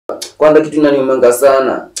kwanza kitu inaniumenga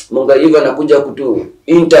sana. Mungai Eve anakuja kutu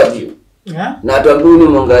interview. Yeah. Na tuambuni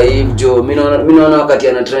Mungai Eve jo. Mimi naona wakati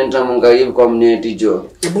ana trend na Mungai Eve kwa mneti jo.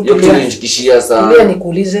 Hiyo kilinishikishia sana. Tulia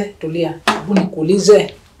nikuulize, tulia. Hebu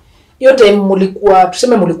nikuulize. Hiyo time mlikuwa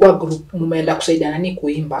tuseme mlikuwa group mmeenda kusaidiana nani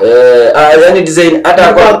kuimba? Yani design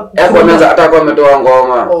hata kwa ametoa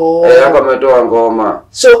ngoma. Hapo ametoa ngoma.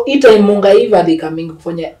 So hii time Mungai Eve alikaming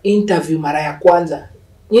kufanya interview mara ya kwanza.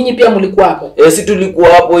 Nyinyi pia mlikuwa hapo? Si tulikuwa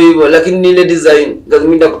hapo hivyo, lakini ile design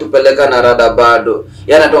Gathimiti kutupeleka na rada bado.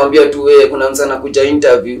 Yana tuambia tu kuna msana kuja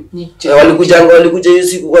interview. Walikuja hiyo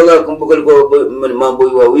siku kwanza kumbuka walikuwa mambo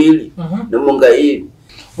wawili na Mungai Eve.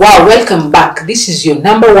 Wow, welcome back. This is your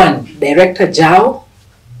number one director Jao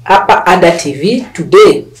hapa Ada TV.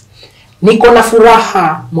 Today niko na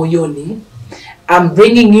furaha moyoni. I'm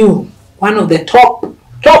bringing you one of the top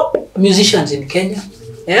musicians in Kenya.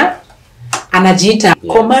 Yeah? Anajiita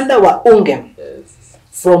Commander wa Ungem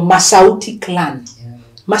from Masauti Clan.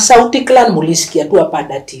 Masauti Clan mulisikia tu hapa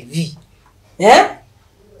Ada TV.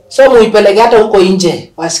 So muipeleke hata huko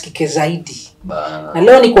nje wasikike zaidi. Na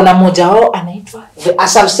leo niko na mmoja wao anaitwa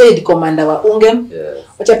as I've said Commander wa Ungem.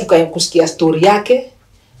 Wacha tukakusikia story yake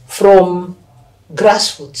from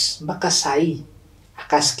grassroots mpaka sahi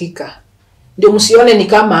akasikika. Ndio msione ni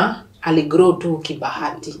kama aligrow tu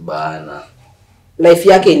kibahati. Bana. Life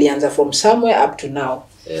yake ilianza from somewhere up to now.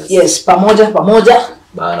 Yes, pamoja.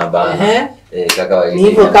 Bana. Kaka waida. Ni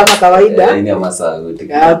hivyo kama kawaida. Ni Masauti.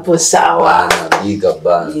 Hapo sawa. Bana, biga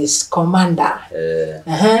bana. Yes, Commander.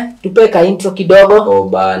 Tupeka intro kidogo.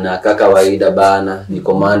 Bana, kaka waida bana. Ni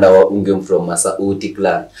Commander wa Ungem from Masauti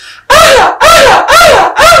Clan.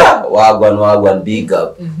 Wagwan big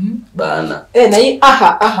up. Bana. Na hii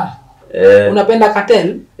aha. Unapenda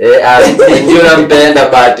Cartel? Ndio nampenda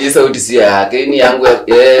but sauti si yake ni yangu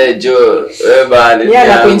jo bana. Ni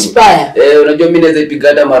ana kuinspire. Unajua mimi naweza ipiga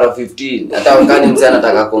hata mara 15. Hata wakati mzee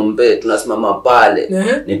anataka kombe tunasimama pale.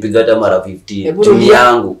 Nipiga hata mara 15. Tuni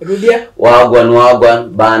yangu. Rudia. Wagwan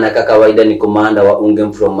bana kaka kawaida ni Commander wa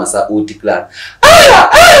Ungem from Masauti Clan.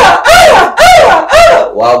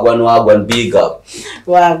 Wagwan big up.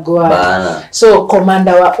 Wagwan. Bana. So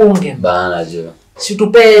Commander wa Ungem. Bana jo.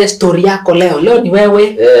 Situpe story yako leo. Leo ni wewe.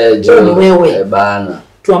 Leo ni wewe. Bana.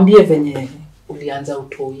 Tuambie venye ulianza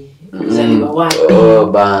utoi. Uzaliwa wapi?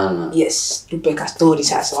 Bana. Yes, tupe ka story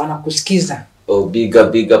sasa wanakusikiza.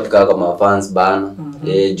 Big up kaka ma fans bana.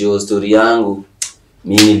 Jo story yangu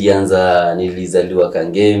mimi nilizaliwa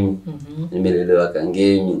Kangemi. Nimelelewa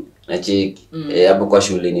Kangemi na cheki. Hapo kwa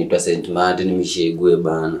shule inaitwa St Martin Mishegue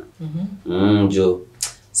bana. Jo.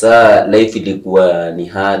 Saa life ilikuwa ni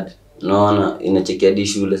hard. Naona inachekia hadi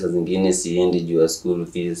shule saa zingine siendi juu ya school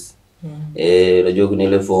fees. Unajua kuna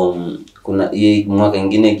ile form kuna hii mwaka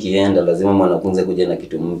mwingine kienda lazima mwanafunzi kuja na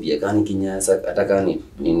kitu mpya kani kinyasa hata kani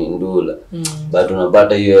ni ndula. But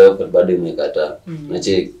unapata hiyo bado imekataa.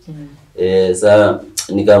 Unacheki. Saa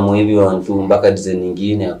nikaamua hivi wantu mpaka design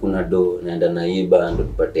nyingine hakuna do naenda naiba ndo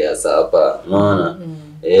tupatia sapa. Unaona?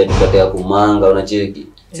 Tupatia kumanga unacheki.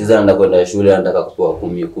 Sasa anaenda kwenda shule anataka kupewa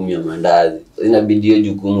 10 ya mandazi. Inabidi hiyo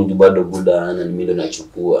jukumu tu bado buda ana mimi ndo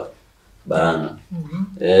nachukua. Bana.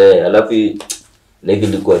 Alafu life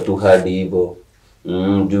ilikuwa too hard hivyo.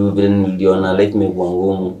 Juu vile niliona life imekuwa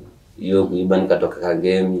ngumu. Hiyo kuiba nikatoka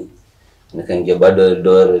Kagemi. Nikaingia bado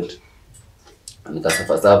Eldoret.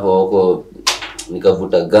 Nikasafa huko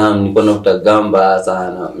nikavuta nilikuwa navuta gamba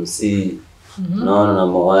sana MC. Naona na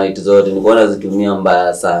white zote nilikuwa nazitumia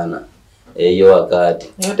mbaya sana. Hiyo wakati.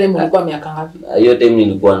 Hiyo time ulikuwa miaka ngapi? Hiyo time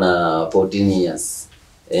nilikuwa na 14 years.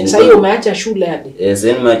 Sasa hiyo umeacha shule hadi?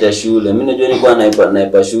 Sasa nimeacha shule. Mimi najua nilikuwa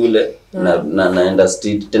naipa shule na naenda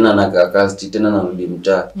street tena na kaka street tena narudi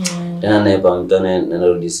mtaa. Tena naipa mtaa na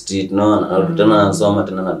narudi street narudi tena nasoma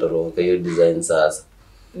tena natoroka hiyo design sasa.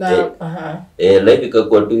 Life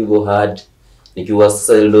ikakuwa tu hivyo hard. Nikiwa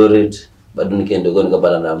sasa Eldoret bado nikaenda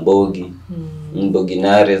nikapata na Mbogi. Mbogi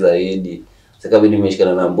nare zaidi. Sasa mimi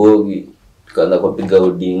nimeshikana na Mbogi tukaanza kupiga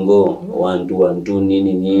udingo 1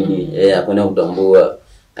 nini hakuna kutambua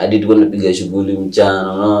hadi tulikuwa tunapiga shughuli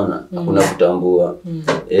mchana unaona hakuna kutambua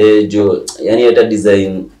jo yani hata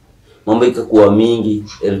design mambo ikakuwa mingi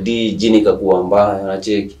LD jini ikakuwa mbaya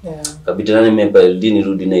unacheki kabisa nani nimepa LD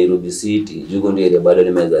nirudi Nairobi City juko ndio ile bado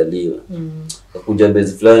nimezaliwa kuja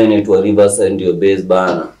base fulani inaitwa Riverside ndio base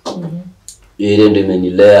bana ile ndio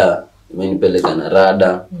imenilea imenipeleka na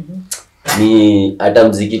rada ni hata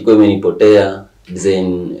muziki kwa imenipotea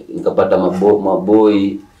design nikapata maboy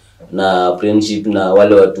na friendship na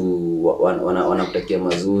wale watu wanakutakia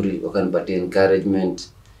mazuri wakanipatia encouragement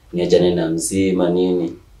niachane na mzima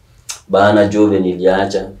nini bana Jove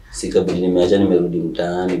niliacha sikabidi nimeacha nimerudi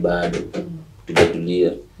mtaani bado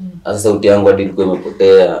tukatulia. Sasa sauti yangu hadi ilikuwa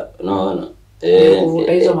imepotea, unaona.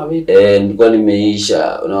 Nilikuwa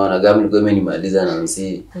nimeisha, unaona, gam ilikuwa imenimaliza na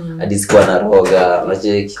msi. Hadi sikuwa na roga,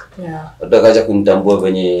 unacheki. Watu wakaanza kunitambua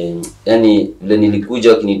venye, yani vile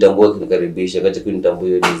nilikuja wakinitambua kunikaribisha, wakaanza kunitambua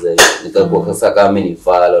hiyo design. Nikakuwa sasa kama ni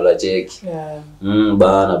fala, unacheki.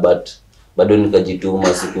 Bana, but bado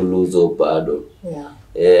nikajituma, siku luzo bado.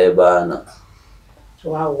 Bana.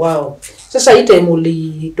 Wow. Sasa hii time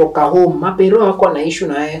ulitoka home, mapero wako na issue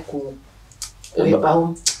na yeye kuipa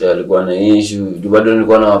home. Alikuwa na issue, bado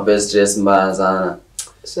nilikuwa na wape stress mbaya sana.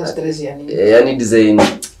 Sasa stress ya nini? Yani design,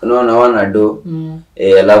 unaona wana do.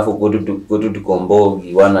 Alafu kwetu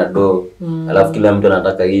tukombogi wana do. Alafu kila mtu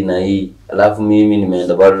anataka hii na hii. Alafu mimi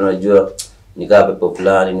nimeenda bado najua nikaa pepo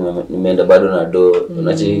fulani, nimeenda bado na do,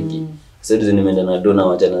 unacheki. Sasa nimeenda na do na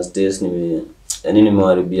wacha na stress, yani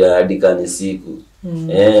nimeharibia hadi kani siku.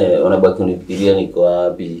 Wanabaki unifikiria niko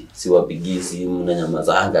wapi, siwapigii simu na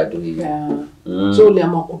nyamazanga tu hivi. So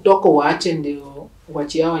uliamua kutoka waache ndio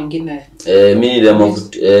uachie hao wengine? Mimi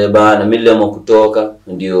niliamua kutoka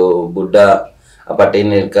ndio buda apata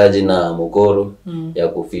ile kazi na mokoro ya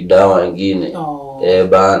kufida wengine.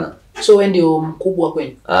 Bana. So wewe ndio mkubwa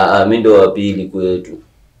kwenu? Mimi ndio wa pili kwetu.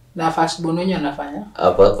 Na first born wenyewe anafanya?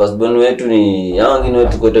 First born wetu ni hao wengine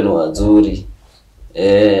wetu kwetu ni wazuri.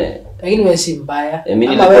 Lakini wewe si mbaya. Mimi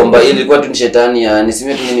nilikomba ilikuwa tu ni shetani, yani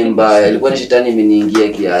sime tu ni mbaya, ilikuwa ni shetani imeniingia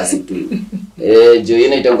kiasi tu. Jo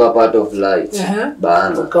ina itonga part of life.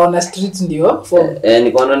 Bana. Ukaona street ndio form.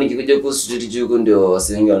 Nikaona nikikuja ku street juko ndio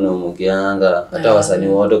wasengi wanaomokeanga, hata wasanii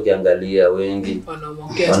wote ukiangalia wengi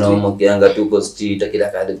wanaomokeanga tuko street, kila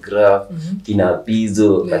calligraph, kina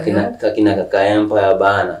Pizzo, kina kaka Empire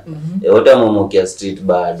bana. Wote wamomokea street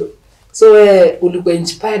bado. So ulikuwa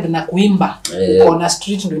inspired na kuimba, ukaona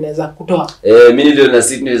street ndio inaweza kutoa? Mimi ndio na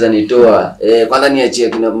street ndio inaweza nitoa. Kwanza niachie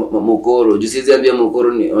kina mokoro. Juu siwezi ambia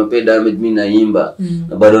mokoro ni wape damage, mimi naimba.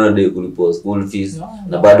 Na bado na dai kulipo school fees.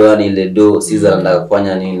 Na bado ani ile do siza nataka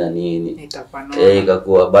kufanya nini na nini.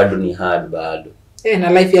 Ikakuwa bado ni hard bado.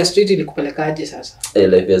 Na life ya street ilikupelekaje sasa?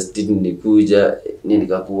 Life ya street nilikuja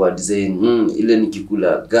nikakuwa design ile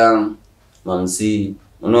nikikula gum mamsi.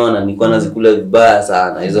 Unaona nilikuwa nazikula vibaya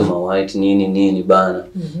sana hizo ma white nini bana.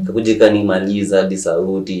 Nikakuja kanimaliza hadi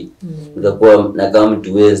sauti. Nikakuwa na kama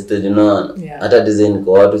mtu wasted, unaona. Hata design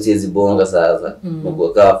kwa watu siwezi bonga sasa.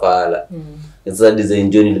 Nikuwa kaa fala. Sasa design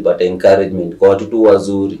ndio nilipata encouragement kwa watu tu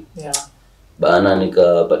wazuri. Bana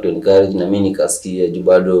nikapata encouragement na mimi nikasikia juu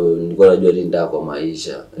bado nilikuwa najua nenda kwa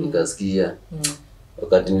maisha. Nikasikia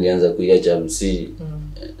wakati nilianza kuiacha MC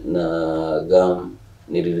na gam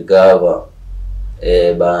nilirecover.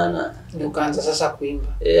 Bana. Ukaanza sasa kuimba.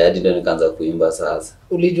 Hadi ndio nikaanza kuimba sasa.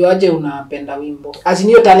 Ulijuaje unapenda wimbo?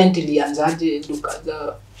 Hiyo talent ilianzaje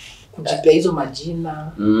dukaza kujipea hizo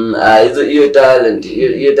majina? Hiyo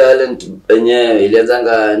talent yenyewe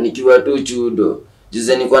ilianzanga nikiwa tu chudo.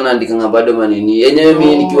 Juzi nilikuwa naandika bado manini. Yenyewe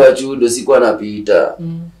mimi nikiwa chudo sikuwa napita.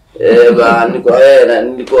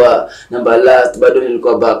 Nilikuwa number last, bado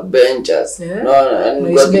nilikuwa backbenchers.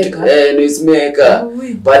 Nilikuwa noise maker.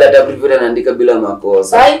 Pale hata private naandika bila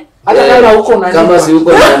makosa. Hata kama huko unaandika. Kama si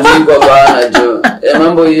huko naandika bana jo.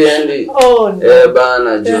 Mambo yendi.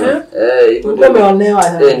 Bana jo. Ulikuwa umeonewa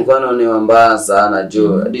sana. Nilikuwa naonewa mbaya sana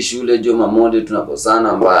jo. Hadi shule jo mamode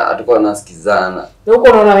tunakosana mbaya. Hatakuwa nasikizana. Na huko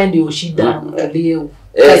unaona wewe ndio shida. Ukalie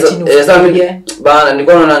bana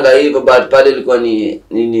nilikuwa naona hivyo, but pale ilikuwa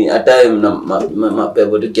ni at time na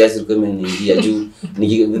mapepo tu kiasi ilikuwa imeniingia juu.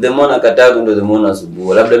 The more nakataga ndio the more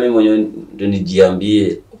nasumbua. Labda mimi mwenyewe ndio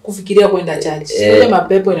nijiambie kufikiria kwenda church. Ile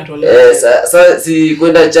mapepo inatolewa. Sasa si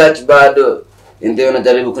kwenda church bado. Ndio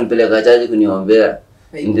najaribu kunipeleka church kuniombea.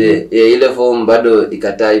 Ndio ile form bado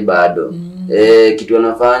ikatai bado. Kitu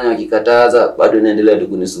wanafanya kikataza bado inaendelea tu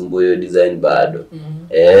kunisumbua hiyo design bado.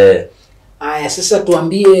 Aya, sasa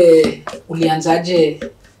tuambie ulianzaje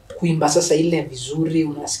kuimba sasa ile vizuri,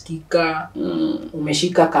 unasikika,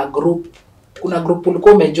 umeshika ka group. Kuna group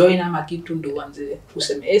ulikuwa umejoin ama kitu ndio uanze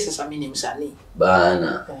useme sasa mimi ni msanii?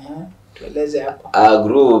 Bana. Tueleze hapa.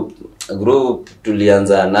 Group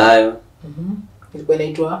tulianza nayo.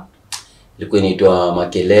 Ilikuwa inaitwa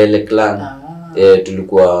Makelele Clan.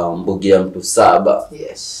 Tulikuwa mbugi ya mtu 7.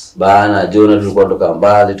 Yes. Bana, Jona tulikuwa toka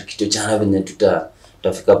mbali tukichochana venye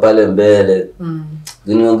tutafika pale mbele.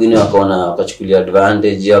 Wengine wakaona wakachukulia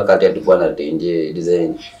advantage wakati tulikuwa na tenje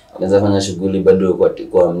design. Naweza fanya shughuli bado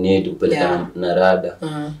kwa mneti kupeleka na rada.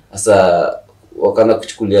 Sasa wakaanza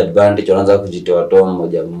kuchukulia advantage, wanaanza kujitoa toa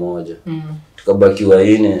mmoja. Tukabaki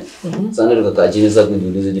waine. Sana tukakaa chini sasa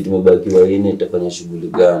kujiuliza je tumebaki waine tutafanya shughuli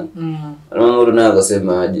gani? Mama Muru naye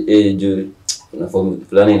akasema juu kuna form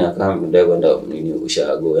fulani inakaa ndio kwenda nini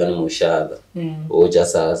ushago yani mshahara ocha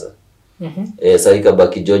sasa sasa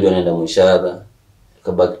ikabaki George anaenda mshahara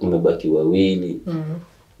kabaki tumebaki wawili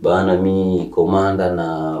bana mimi komanda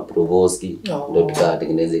na provoski ndio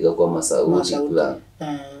tukatengenezeka kwa masauti fulani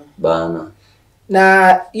bana.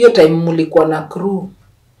 Na hiyo time mlikuwa na crew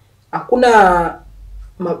hakuna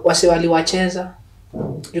wase waliwacheza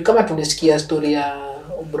juu kama tunasikia story ya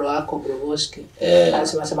bro wako Provoski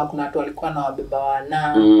anasema kuna watu walikuwa na wabeba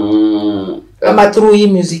wana kama through hii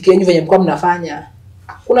music yenu venye mlikuwa mnafanya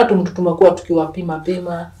hakuna mtu tumekuwa tukiwapima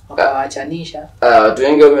wakawaachanisha watu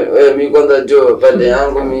wengi mimi kwanza jo pande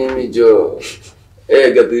yangu mimi jo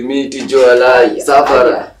Gathimiti jo alai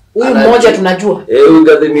Safara huyu mmoja tunajua huyu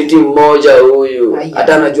Gathimiti mmoja huyu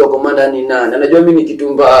hata anajua komanda ni nani anajua mimi ni kitu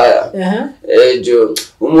mbaya jo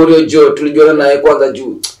umurio jo tulijuana naye kwanza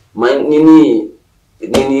juu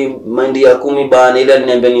nini mandi ya 10 bana ile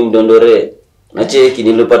aliniambia ni mdondore na cheki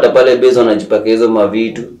nilipata pale bezo anajipaka hizo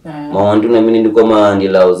mavitu mawandu na mimi ndiko mandi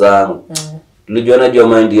lao zangu tulijuana juu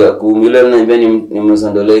mandi ya 10 ile aliniambia ni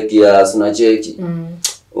msandole kiasi na cheki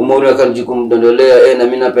umuri akanjikumdondolea na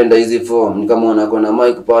mimi napenda hizi form nikamwona kuna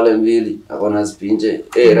mic pale mbili akona spinje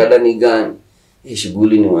rada ni gani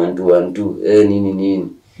shughuli ni 1 nini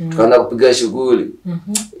tukaanza kupiga shughuli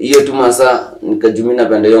hiyo tu masaa nikajumi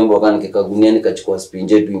napenda yombo kana nikakagunia nikachukua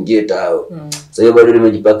spinje tuingie tao sasa hiyo bado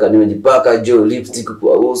nimejipaka jo lipstick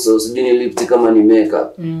kwa uso sijini lipstick kama ni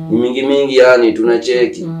makeup ni mingi yani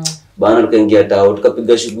tunacheki bana tukaingia tao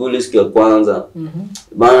tukapiga shughuli siku ya kwanza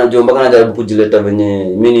bana jo mpaka najaribu kujileta venye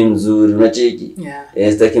mimi ni mzuri unacheki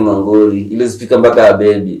sitaki mangoli ile speaker mpaka ya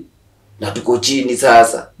baby na tuko chini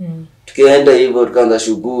sasa tukaenda hivyo tukaanza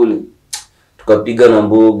shughuli tukapiga na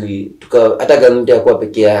mbogi hata Gathimiti kwa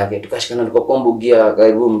peke yake tukashikana kwa mbogia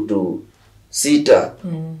karibu mtu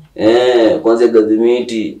 6 kwanza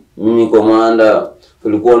Gathimiti mimi komanda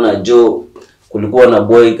kulikuwa na Joe kulikuwa na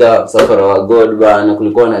Boyka Safara wa God bana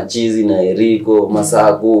kulikuwa na Chizi na Eriko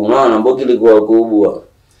Masaku unaona mbogi ilikuwa kubwa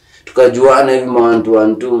tukajuana hivi mwantu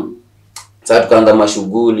sasa tukaanza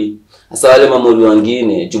mashughuli sasa wale mamuri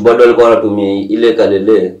wengine bado walikuwa wanatumia ile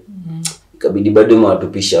kalele ikabidi bado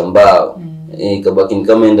mwatupisha mbao kabaki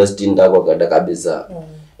kama industry ndako kada kabisa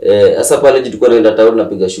sasa pale tulikuwa tunaenda town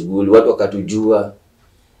napiga shughuli watu wakatujua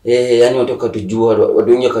yani watu wakatujua watu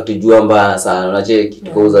wengi wakatujua mbaya sana unacheki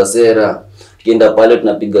tukauza sera tukienda pale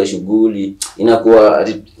tunapiga shughuli inakuwa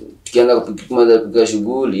tukianza kupiga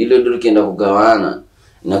shughuli ile ndio tukienda kugawana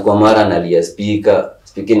inakuwa mara nalia speaker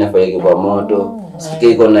inafanya kwa moto speaker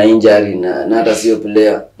iko na injury na hata sio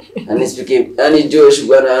player yani speaker yani Josh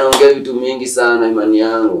bwana anaongea vitu mingi sana imani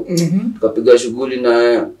yangu tukapiga shughuli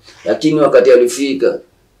na lakini wakati alifika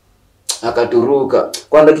akaturuka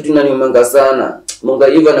kwanza kitu inaniumanga sana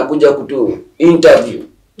Mungai Eve anakuja kutu interview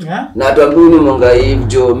na atuambie ni Mungai Eve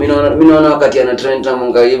jo mimi naona wakati ana trend na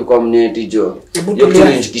Mungai Eve kwa mneti jo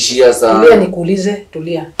yote sana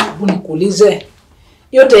tulia nikuulize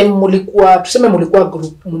yote mlikuwa tuseme mlikuwa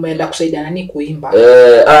group mmeenda kusaidiana nani kuimba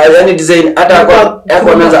yani design hata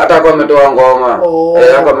kwa ametoa ngoma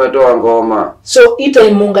hapo ametoa ngoma so ita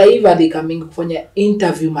Mungai Eve alikaming kufanya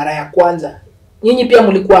interview mara ya kwanza nyinyi pia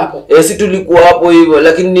mlikuwa hapo si tulikuwa hapo hivyo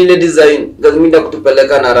lakini ile design Gathimiti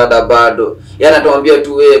kutupeleka na rada bado yana tuambia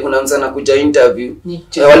tu kuna msana kuja interview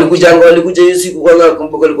walikuja hiyo siku kwanza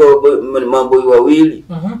kumbuka ilikuwa mambo wawili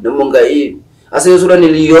na Mungai Eve asa hiyo sura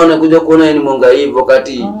niliona kuja kuona ni Mungai Eve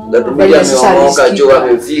wakati Gathimiti ameomoka jo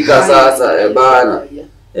amefika sasa bana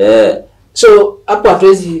so hapo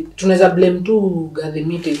hatuwezi tunaweza blame tu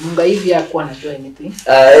Gathimiti Mungai Eve hakuwa anajua anything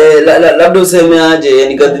labda useme aje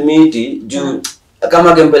ni Gathimiti juu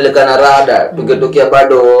kama gempeleka na rada tungetokea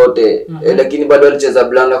bado wote lakini bado alicheza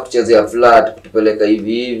blanda kuchezea flat kutupeleka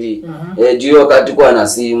hivi juu wakati kwa na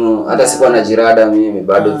simu hata sikuwa na jirada mimi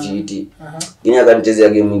bado fiti lakini akanichezea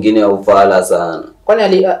game nyingine ya ufala sana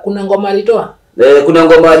kwani kuna ngoma alitoa kuna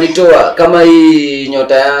ngoma alitoa kama hii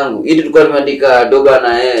nyota yangu hii tulikuwa tumeandika doba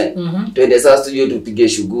na twende sasa studio tupige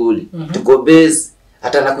shughuli tuko base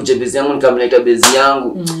hata nakuja base yangu nikamleta base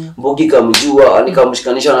yangu mbogi kamjua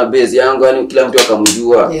nikamshikanisha na base yangu yani kila mtu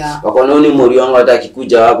akamjua wakaona ni mori wangu hata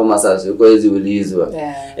akikuja hapo masasi uko hizi ulizwa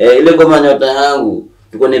ile ngoma nyota yangu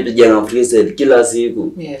tulikuwa tunapiga na freestyle kila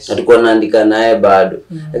siku na tulikuwa tunaandika naye bado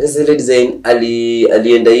lakini ile design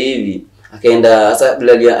alienda hivi akaenda sasa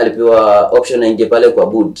bila alipewa option aingie pale kwa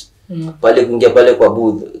booth pale kuingia pale kwa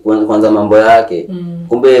booth kwanza mambo yake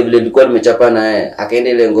kumbe vile ilikuwa nimechapa naye akaenda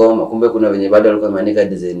ile ngoma kumbe kuna venye bado alikuwa ameandika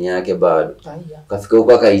design yake bado kafika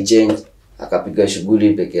huko akaichange akapiga shughuli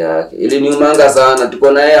peke yake ili niumanga sana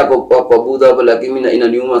tuko naye hapo kwa booth hapo lakini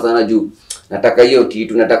inaniuma sana juu nataka hiyo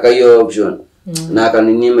kitu nataka hiyo option na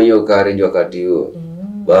akaninyima hiyo courage wakati huo.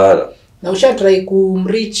 Bana. Na usha try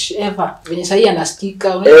kumreach ever venye sahi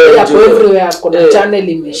anasikika hapo everywhere kuna channel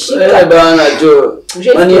imeshika bana jo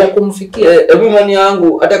mani ya kumfikia hebu mani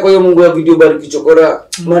yangu hata kwa hiyo Mungu ya video bali kichokora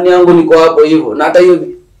mani yangu niko hapo hivyo na hata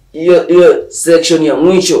hiyo section ya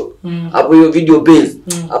mwisho hapo hiyo video base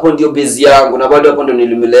hapo ndio base yangu na bado hapo ndo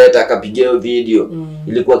nilimleta akapiga hiyo video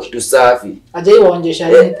ilikuwa kitu safi aje waonjesha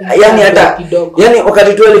yani hata yani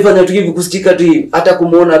wakati tu alifanya tu hivi kusikika tu hivi hata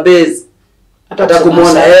kumuona base hata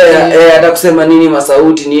kumuona hata kusema nini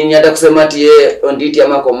masauti nini hata kusema ati onditi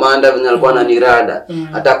ama commander venye alikuwa ananirada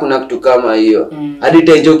hata kuna kitu kama hiyo hadi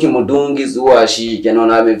tenjo kimudungi zuwa shike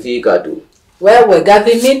naona amefika tu wewe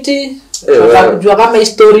Gathimiti kujua kama hii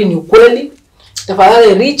story ni ukweli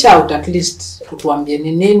tafadhali reach out at least utuambie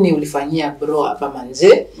ni nini ulifanyia bro hapa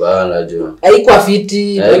manze bana jo haikuwa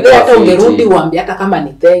fiti hata ungerudi uambie hata kama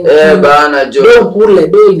ni thank you bana jo do kule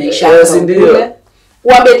do inaisha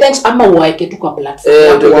uambe thanks ama uwaeke tu kwa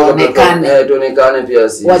platform tuonekane pia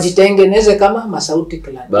sisi wajitengeneze kama masauti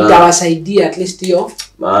clan itawasaidia at least hiyo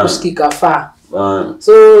kusikika faa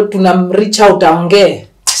so tunamreach out aongee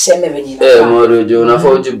sema venye moro jo unafaa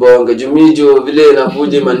ujibonge jumijo vile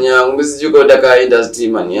nakuja mani yangu mimi sijuko nataka industry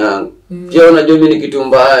mani yangu pia unajua mimi ni kitu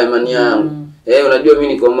mbaya mani yangu unajua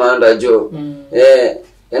mimi ni commander jo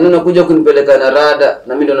yani unakuja kunipeleka na rada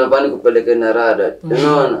na mimi ndo napani kupeleka na rada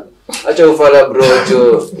unaona acha ufala bro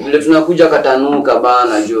jo vile tunakuja katanuka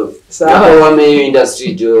bana jo hapo wame hiyo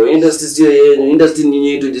industry jo industry sio yenu industry ni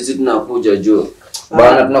yetu jinsi tunakuja jo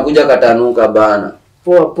bana tunakuja katanuka bana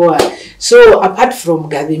poa so apart from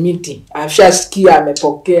Gathimiti afshasikia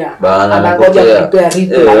amepokea anangoja kupea reply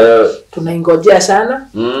tunaingojea sana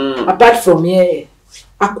apart from yeye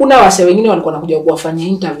hakuna wase wengine walikuwa wanakuja kuwafanyia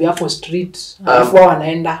interview hapo street alafu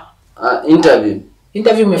wanaenda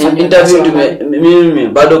interview umefanya mimi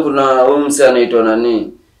bado kuna huyu msee anaitwa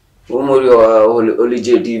nani umuri wa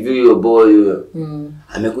Olije TV yo boy huyo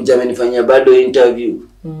amekuja amenifanyia bado interview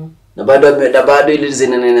na bado ile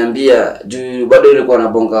zinaniambia juu bado ilikuwa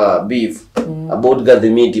anabonga beef about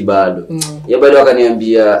Gathimiti bado bado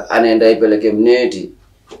akaniambia anaenda ipeleke mneti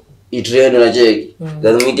itrend na cheki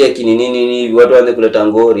Gathimiti akini nini watu waanze kuleta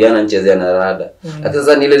ngori anachezea na rada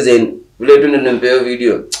sasa nile zen vile tu nilimpa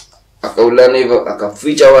video akaulana hivyo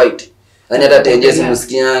akaficha white yani hata tenjezi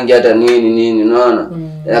msikiangi hata nini unaona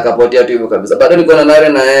akapotea tu hivyo kabisa bado niko na nare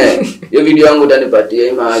na hiyo video yangu utanipatia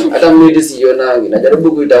hii mahali hata mimi sionangi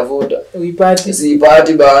najaribu kuitafuta uipati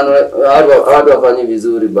siipati bana watu wafanye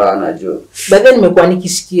vizuri bana jo baadaye nimekuwa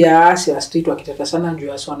nikisikia Asia Street wakitaka sana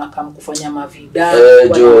njoo asona kama kufanya mavida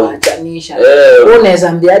wanaachanisha unaweza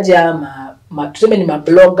ambiaje ama tuseme ni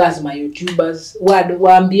bloggers YouTubers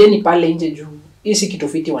waambieni pale nje juu hisi kitu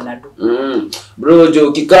fiti wanadu bro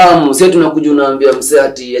jo kikamu sisi tunakuja unaambia msee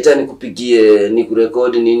ati acha nikupigie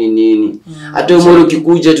nikurekodi nini hata umoro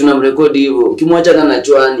kikuja tunamrekodi hivyo ukimwacha na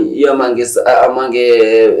chwani hiyo amange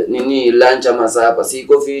nini lunch ama sapa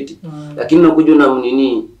siko fiti lakini unakuja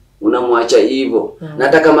unamnini unamwacha hivyo na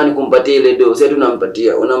hata kama nikumpatie ile do sisi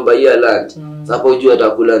tunampatia unambaia lunch hapo unajua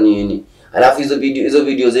atakula nini alafu hizo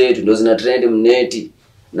video zetu ndio zina trend mneti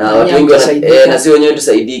na watu wengi na sio wenyewe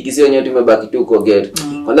tusaidiki sio wenyewe tumebaki tu kwa get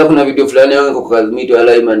kwanza kuna video fulani yangu kwa Gathimiti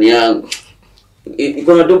wala imani yangu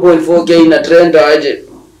iko na 2.4k na trend aje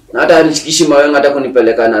na hata anichikishi mawenga hata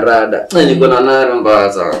kunipeleka na rada niko na naro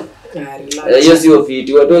mbaya sana hiyo sio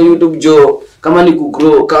fiti watu wa YouTube jo kama ni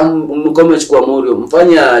kugrow kama chukua morio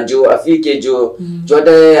mfanya jo afike jo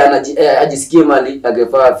hata ajisikie mali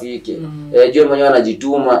agefaa afike jo mwenyewe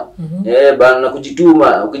anajituma bana na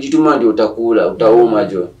kujituma ukijituma ndio utakula utauma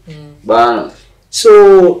jo bana so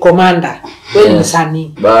commander wewe ni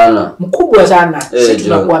msanii bana mkubwa sana sisi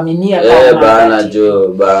tunakuaminia kama bana jo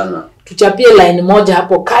bana tuchapie line moja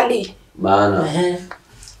hapo kali bana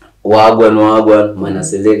wagwan mana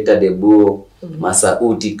selector debuo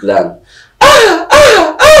masauti clan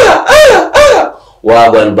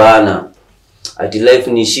wagwan bana ati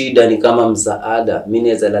life ni shida ni kama msaada mimi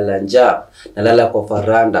naweza lala njaa nalala kwa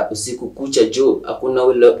faranda usiku kucha jo hakuna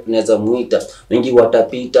ule naweza muita wengi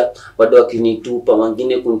watapita bado wakinitupa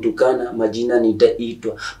wengine kuntukana majina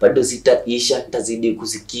nitaitwa bado sitaisha nitazidi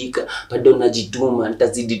kusikika bado najituma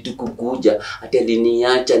nitazidi tu kukuja hata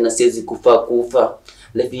aliniacha na siwezi kufa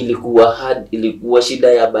life ilikuwa hard ilikuwa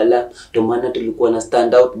shida ya bala ndio maana tulikuwa na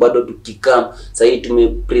stand out bado tukikam sasa tume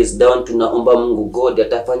press down tunaomba Mungu God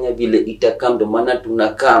atafanya vile itakam ndio maana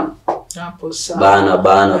tunakam hapo sawa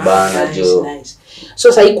bana jo nice.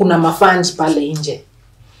 So sasa kuna mafans pale nje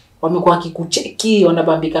wamekuwa kikucheki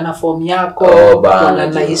wanabambika na form yako bana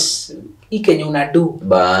nice ikenye unadu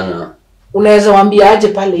bana unaweza waambia aje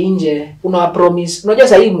pale nje, unawa promise, unajua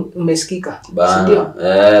sasa hii umesikika, ndio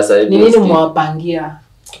sasa hivi nini mwapangia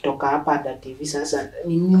kutoka hapa Ada TV? Sasa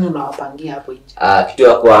ni nini unawapangia hapo nje? Kitu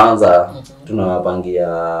ya kwanza tunawapangia,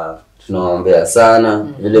 tunawaombea sana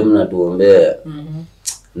vile mnatuombea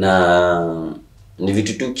na ni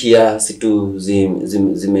vitu tu kiasi tu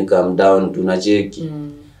zime calm down tunacheki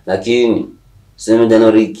lakini sema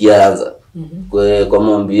Januari kianza kwa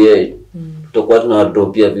mwambie tutakuwa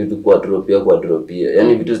tunadropia vitu kwa dropia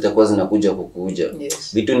yani vitu zitakuwa zinakuja kukuja.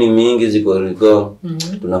 Vitu ni mingi ziko riko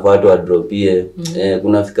tunafaa tuadropie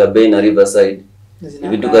kunafika Bay na Riverside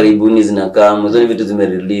vitu karibuni zinakaa hizo ni vitu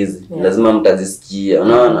zimerelease lazima mtazisikia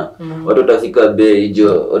unaona watu watafika Bay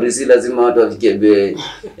jo orisi lazima watu wafike Bay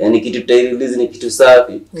yani kitu release ni kitu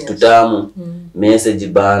safi kitu tamu message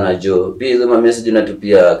bana jo pia hizo message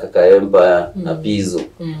unatupia kaka Empire na Pizo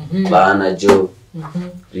bana jo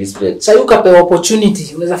respect. Sasa ukapewa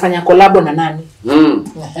opportunity unaweza fanya collab na nani?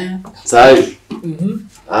 Sasa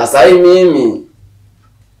sasa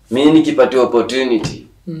mimi nikipata opportunity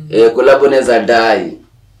collab naweza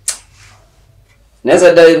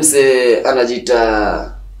dai mse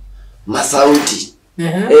anajiita Masauti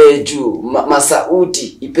juu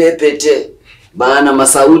Masauti ipepete bana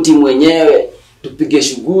Masauti mwenyewe tupige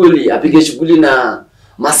shughuli apige shughuli na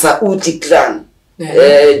Masauti clan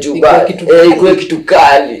juu ikuwe kitu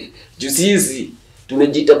kali juu sisi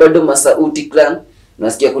tumejiita bado Masauti clan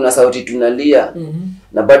nasikia kuna sauti tunalia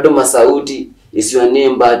na bado Masauti is your name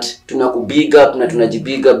but tunakubig up na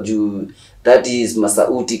tunajibig up juu that is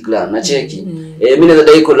Masauti clan na cheki mimi naweza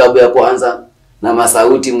dai collab ya kwanza na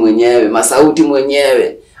Masauti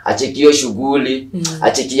mwenyewe achekio shughuli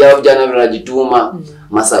achekia vijana wanajituma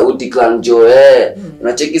Masauti clan jo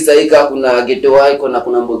unacheki saika kuna Geto Waiko na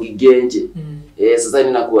kuna Mbogi Genje sasa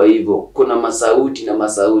ninakuwa hivyo kuna Masauti na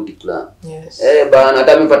Masauti clan bana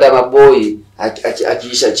hata mpata maboi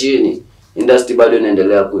akiisha chini industry bado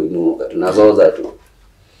inaendelea kuinuka tunazoza tu.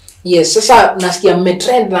 Sasa nasikia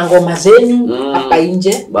mmetrend na ngoma zenu hapa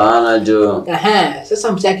nje bana jo.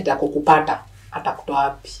 Sasa msaki atakukupata atakutoa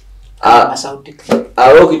wapi? Masauti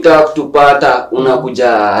ukitaka kutupata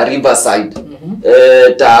unakuja Riverside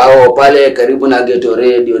tao pale karibu na Geto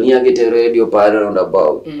Radio ni Geto Radio pale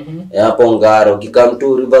roundabout hapo Ngara ukikam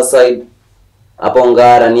tu Riverside hapo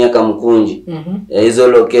Ngara ni Kamkunji hizo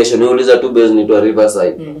location uliza tu base ni tu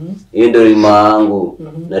Riverside hiyo ndio rima yangu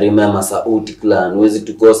na rima Masauti clan uwezi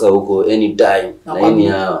tukosa huko anytime na ini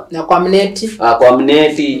hawa na kwa mneti kwa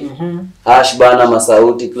mneti #bana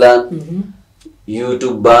Masauti clan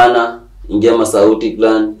YouTube bana ingia Masauti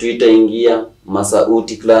clan Twitter ingia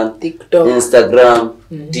Masauti clan TikTok Instagram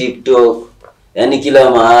TikTok yani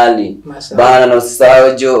kila mahali bana na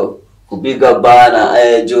usisahau jo kupiga bana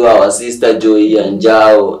jo our sister Joy ya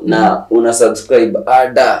Njao na una subscribe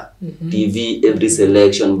Ada TV every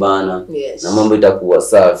selection bana na mambo itakuwa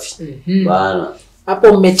safi bana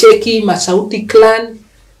hapo mmecheki Masauti clan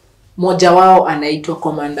mmoja wao anaitwa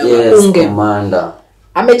Commander Unge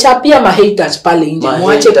amechapia haters pale nje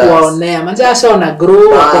mwache kuwaonea manza sasa wana grow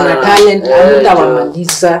kuna talent anaenda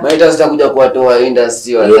wamaliza haters zitakuja kuwatoa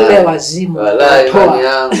industry wala wazimu wala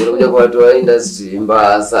yangu zitakuja kuwatoa industry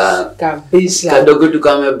mbaya sana kabisa kadogo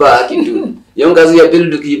tukamebaki tu hiyo kazi ya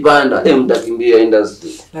pili tukipanda mtakimbia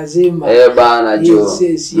industry lazima bana jo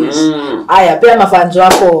haya pia mafanzo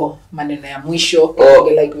wako maneno ya mwisho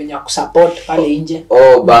like wenye kusupport pale nje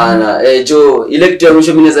bana jo ile kitu ya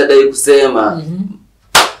mwisho mimi naweza dai kusema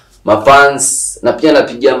mafans na pia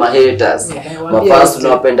napigia haters mafans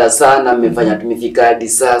tunawapenda sana mmefanya tumefika hadi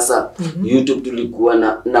sasa YouTube tulikuwa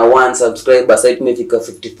na 1 subscriber sasa tumefika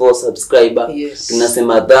 54 subscriber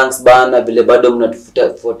tunasema thanks bana vile bado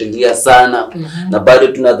mnatufuatilia sana na bado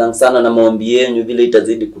tuna thanks sana na maombi yenu vile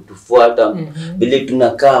itazidi kutufuata vile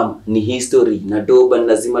tunakaa ni history na doba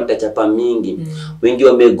lazima tachapa mingi wengi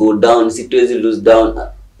wame go down sitwezi lose down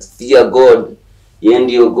fear God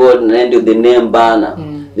ndio God na ndio the name bana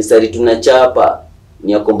Nisari tunachapa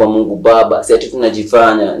ni akomba Mungu Baba si ati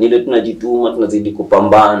tunajifanya nile tunajituma tunazidi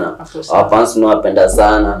kupambana our fans tunawapenda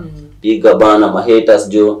sana piga bana haters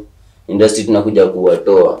jo industry tunakuja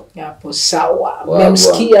kuwatoa hapo sawa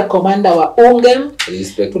mmemsikia Commander wa Ungem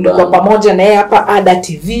respect tulikuwa pamoja na yeye hapa Ada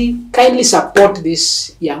TV kindly support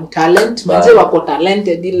this young talent mzee wako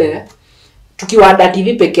talented ile tukiwa Ada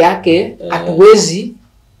TV peke yake hatuwezi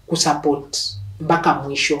kusupport mpaka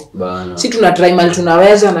mwisho si tuna try mali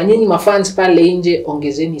tunaweza na nyinyi mafans pale nje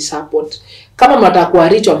ongezeni support kama mnataka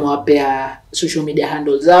reach mwapea social media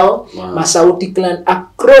handles zao Masauti clan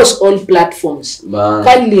across all platforms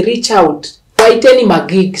kindly reach out waiteni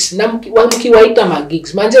magigs na mkiwaita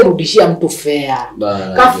magigs manje rudishia mtu fair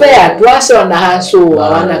ka fair tuase wana haso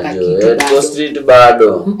hawana kakitu street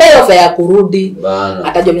bado mpeo fair kurudi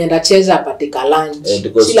atajua mnyenda cheza patika lunch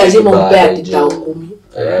si lazima umpea titao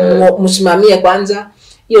 10 msimamie kwanza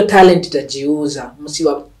hiyo talent itajiuza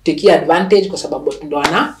msiwatekia advantage kwa sababu ndo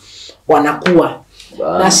wanakuwa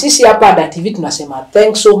na sisi hapa Ada TV tunasema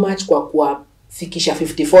thanks so much kwa kuwafikisha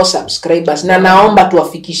 54 subscribers na naomba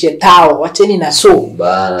tuwafikishe tao wacheni na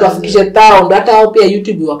tuwafikishe tao ndo hata pia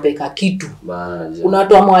YouTube wapeka kitu kuna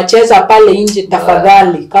watu wamewacheza pale nje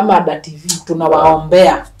tafadhali kama Ada TV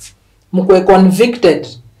tunawaombea mkwe convicted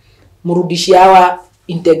mrudishi hawa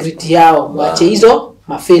integrity yao mwache hizo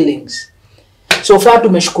feelings. So far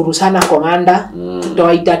tumeshukuru sana Komanda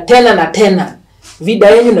tutawaita tena na tena vida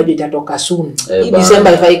yenu na itatoka soon hii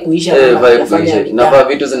December ifai kuisha na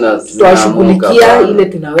vitu tutashughulikia ile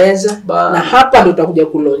tunaweza na hapa ndo tutakuja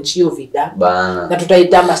kulaunch hiyo vida na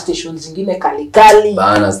tutaita stations zingine kali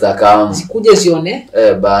zitakam zikuje zione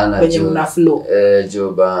kwenye mna flow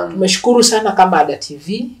tumeshukuru sana kama Ada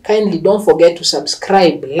TV. Kindly don't forget to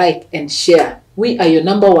subscribe, like and share. We are your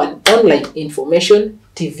number 1 online information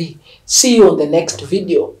TV. See you on the next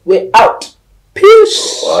video. We're out.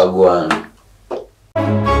 Peace. Wagwan.